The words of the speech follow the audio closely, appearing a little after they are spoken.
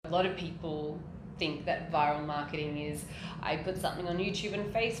lot of people think that viral marketing is, I put something on YouTube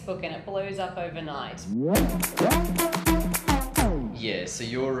and Facebook and it blows up overnight. Yeah, so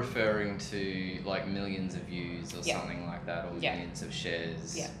you're referring to like millions of views or something like that, or millions of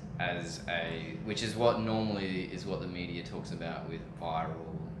shares as which is what normally is what the media talks about with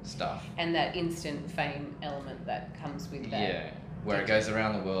viral stuff. And that instant fame element that comes with that. Yeah, where it goes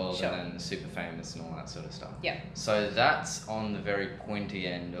around the world and then super famous and all that sort of stuff. Yeah. So that's on the very pointy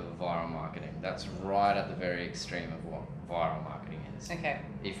end of viral marketing. That's right at the very extreme of what viral marketing is. Okay.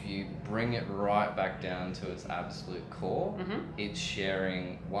 If you bring it right back down to its absolute core, it's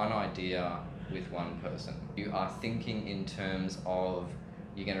sharing one idea with one person. You are thinking in terms of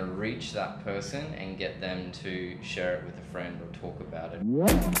you're going to reach that person and get them to share it with a friend or talk about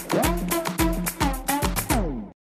it.